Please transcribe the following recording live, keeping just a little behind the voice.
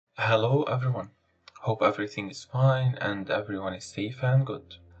Hello everyone, hope everything is fine and everyone is safe and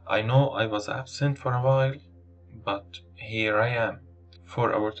good. I know I was absent for a while, but here I am.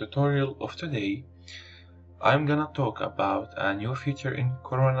 For our tutorial of today, I'm gonna talk about a new feature in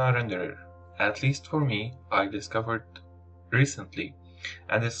Corona Renderer. At least for me, I discovered recently,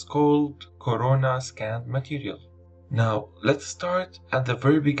 and it's called Corona Scanned Material. Now, let's start at the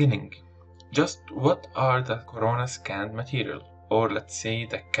very beginning. Just what are the Corona Scanned Material? Or let's say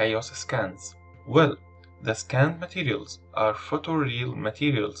the chaos scans. Well, the scanned materials are photoreal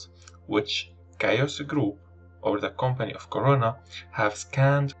materials which Chaos Group or the company of Corona have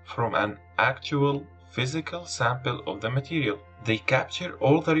scanned from an actual physical sample of the material. They capture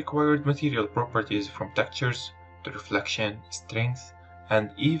all the required material properties from textures to reflection, strength,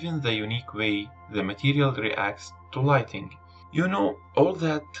 and even the unique way the material reacts to lighting. You know, all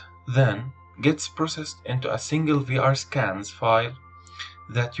that then gets processed into a single VRSCAN file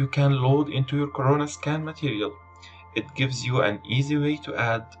that you can load into your Corona Scan material. It gives you an easy way to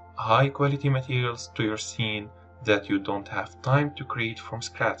add high quality materials to your scene that you don't have time to create from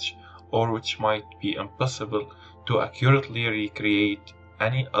scratch, or which might be impossible to accurately recreate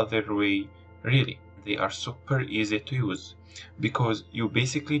any other way really. They are super easy to use because you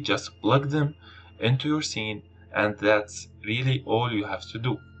basically just plug them into your scene and that's really all you have to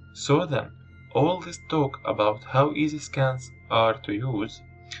do. So then, all this talk about how easy scans are to use,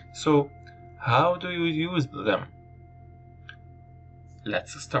 so how do you use them?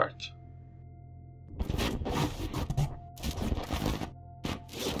 Let's start.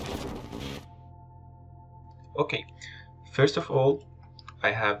 Okay, first of all,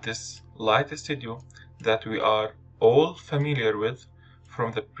 I have this Light Studio that we are all familiar with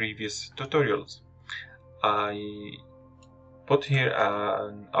from the previous tutorials. I put here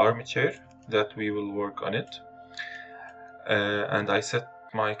an armature that we will work on it, and I set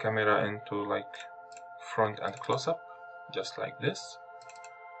my camera into like front and close-up, just like this,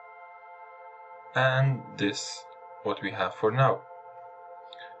 and this what we have for now.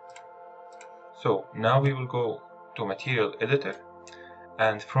 So now we will go to Material Editor,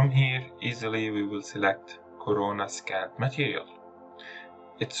 and from here easily we will select Corona Scanned Material.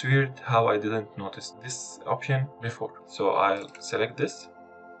 It's weird how I didn't notice this option before. So I'll select this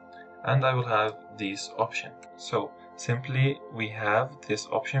and I will have this option. So simply we have this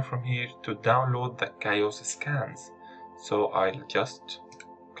option from here to download the chaos scans. So I'll just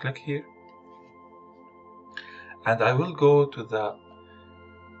click here and I will go to the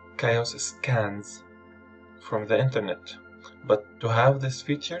chaos scans from the internet. But to have this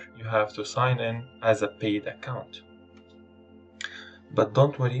feature you have to sign in as a paid account. But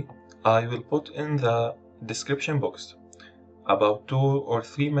don't worry, I will put in the description box about 2 or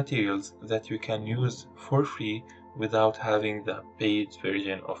 3 materials that you can use for free without having the paid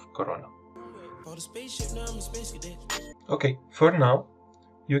version of Corona. Okay, for now,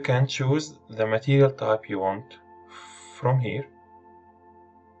 you can choose the material type you want from here.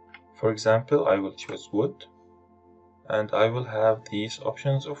 For example, I will choose wood, and I will have these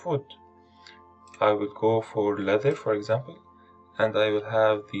options of wood. I will go for leather, for example, and I will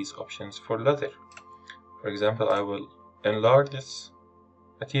have these options for leather. For example, I will enlarge this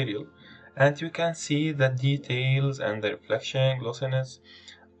material and you can see the details and the reflection glossiness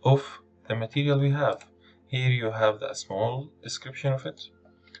of the material we have. Here you have the small description of it.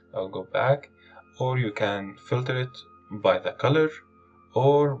 I'll go back, or you can filter it by the color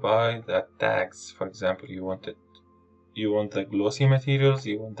or by the tags. For example, you want the glossy materials,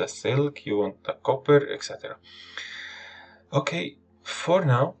 you want the silk, you want the copper, etc. Okay, for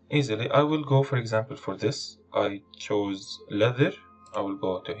now, easily, I will go, for example, for this. I chose leather. I will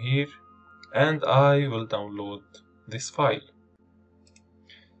go to here and I will download this file.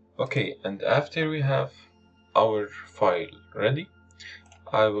 Okay, and after we have our file ready,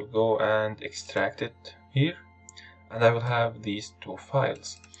 I will go and extract it here, and I will have these 2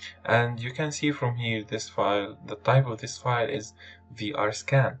 files. And you can see from here this file, the type of this file is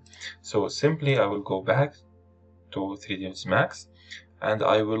VRSCAN. So simply I will go back to 3dsMax and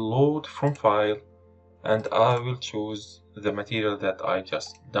I will load from file and I will choose the material that I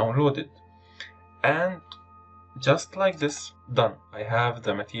just downloaded, and just like this, done. I have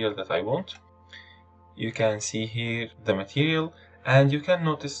the material that I want. You can see here the material, and you can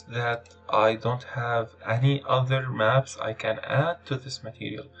notice that I don't have any other maps I can add to this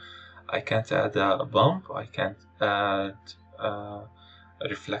material. I can't add a bump, I can't add a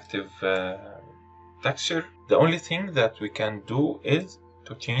reflective texture. The only thing that we can do is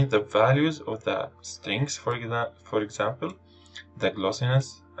to change the values of the strings, for example, the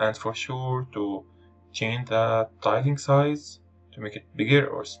glossiness, and for sure to change the tiling size to make it bigger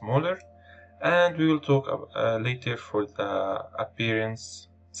or smaller, and we will talk later for the appearance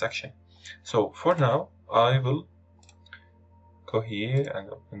section. So for now, I will go here and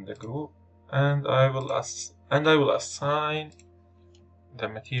open the group, and I will assign the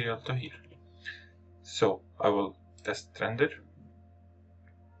material to here. So I will test render.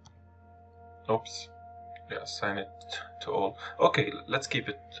 Oops, we assign it to all. Okay, let's keep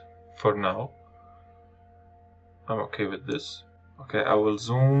it for now. I'm okay with this. Okay, I will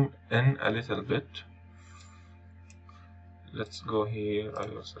zoom in a little bit. Let's go here. I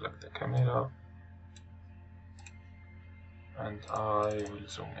will select the camera and I will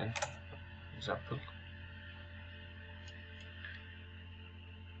zoom in, example.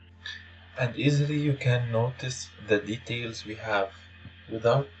 And easily you can notice the details we have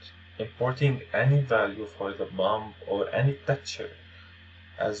without importing any value for the bump or any texture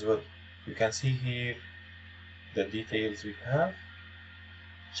as well. You can see here the details we have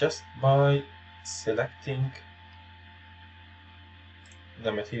just by selecting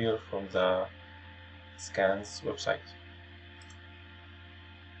the material from the scans website.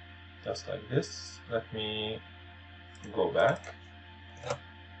 Just like this. Let me go back.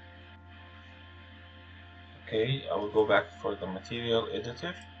 Okay, I will go back for the material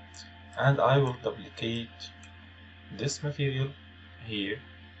editor and I will duplicate this material here,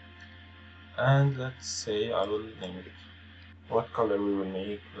 and let's say I will name it. What color we will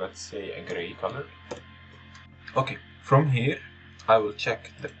make? Let's say a gray color. Okay, from here I will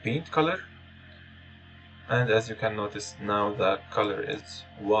check the paint color, and as you can notice now the color is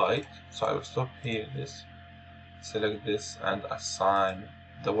white, so I will stop here, this, select this and assign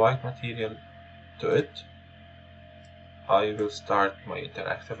the white material to it. I will start my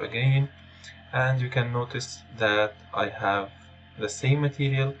interactive again, and you can notice that I have the same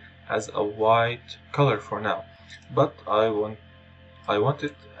material as a white color for now, but I want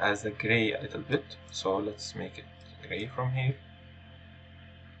it as a gray a little bit, so let's make it gray from here.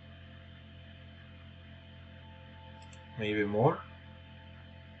 Maybe more?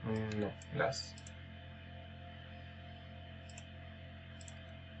 No, less.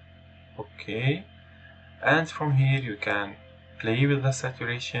 Okay, and from here you can play with the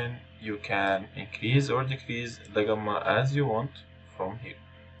saturation. You can increase or decrease the gamma as you want from here.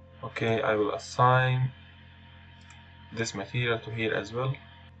 Okay, I will assign this material to here as well.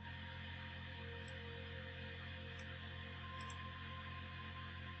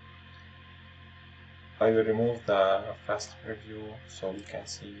 I will remove the fast preview so we can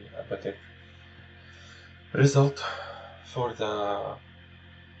see a better result for the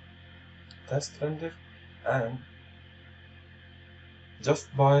test render, and just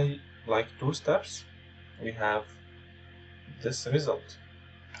by like 2 steps we have this result.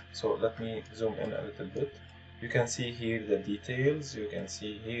 So let me zoom in a little bit. You can see here the details, you can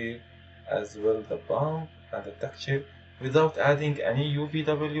see here as well the bump and the texture without adding any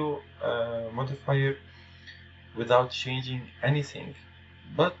UVW modifier, without changing anything.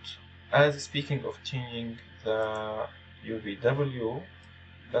 But as speaking of changing the UVW,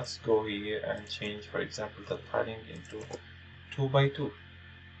 let's go here and change, for example, the tiling into 2x2.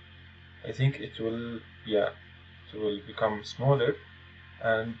 I think it will become smaller,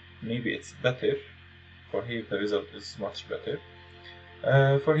 and maybe it's better. For here the result is much better.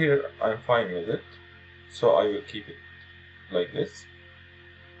 For here I'm fine with it, so I will keep it like this.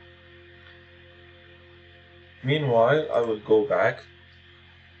 Meanwhile, I will go back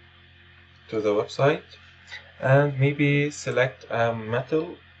to the website and maybe select a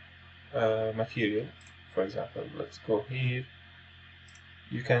metal material. For example, let's go here.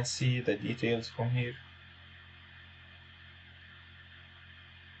 You can see the details from here.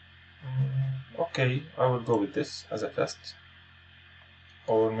 Okay, I will go with this as a test,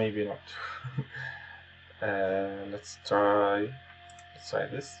 or maybe not. Let's try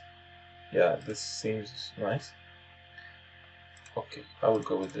this. Yeah, this seems nice. Okay, I will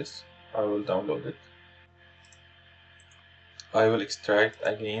go with this. I will download it. I will extract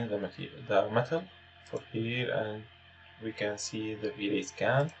again the metal for here, and we can see the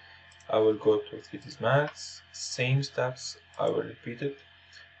VRSCAN. I will go to 3dsMax, same steps, I will repeat it.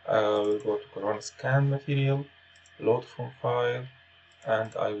 I will go to Corona scan material, load from file,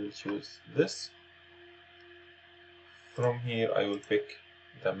 and I will choose this. From here I will pick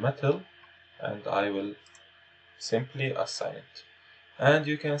the metal and I will simply assign it. And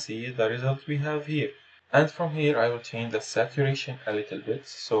you can see the result we have here. And from here I will change the saturation a little bit.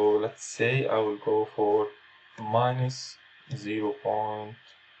 So let's say I will go for minus 0.25.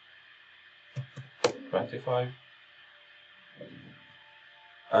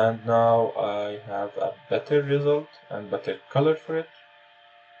 And now I have a better result and better color for it.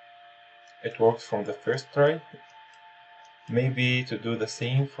 It works from the first try. Maybe to do the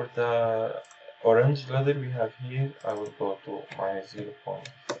same for the orange ladder we have here, I will go to minus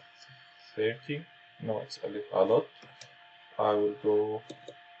 0.30. No, it's a lot. I will go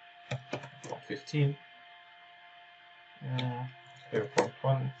 15.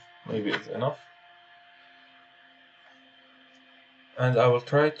 0.1 maybe is enough. And I will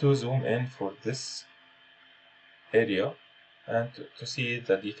try to zoom in for this area and to see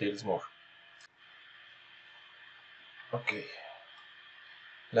the details more. Okay,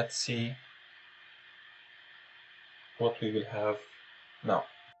 let's see what we will have now.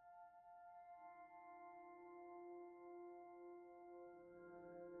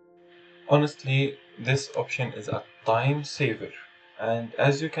 Honestly, this option is a time saver, and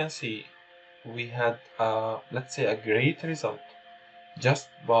as you can see, we had let's say a great result just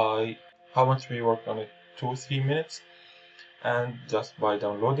by how much we worked on it, 2-3 minutes, and just by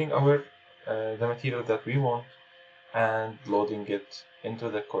downloading our the material that we want and loading it into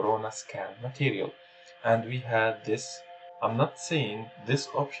the Corona scan material. And we had this. I'm not saying this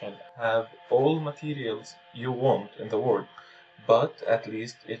option have all materials you want in the world, but at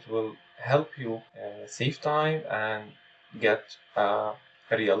least it will help you save time and get a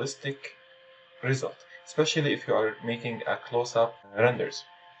realistic result, especially if you are making a close-up renders.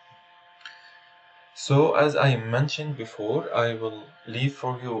 So as I mentioned before, I will leave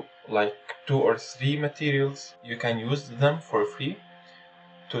for you like 2 or 3 materials. You can use them for free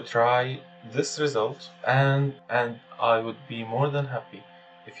to try this result, and I would be more than happy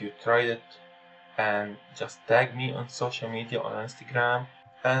if you tried it and just tag me on social media on Instagram.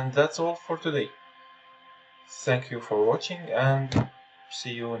 And that's all for today. Thank you for watching and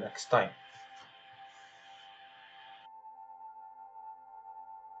see you next time.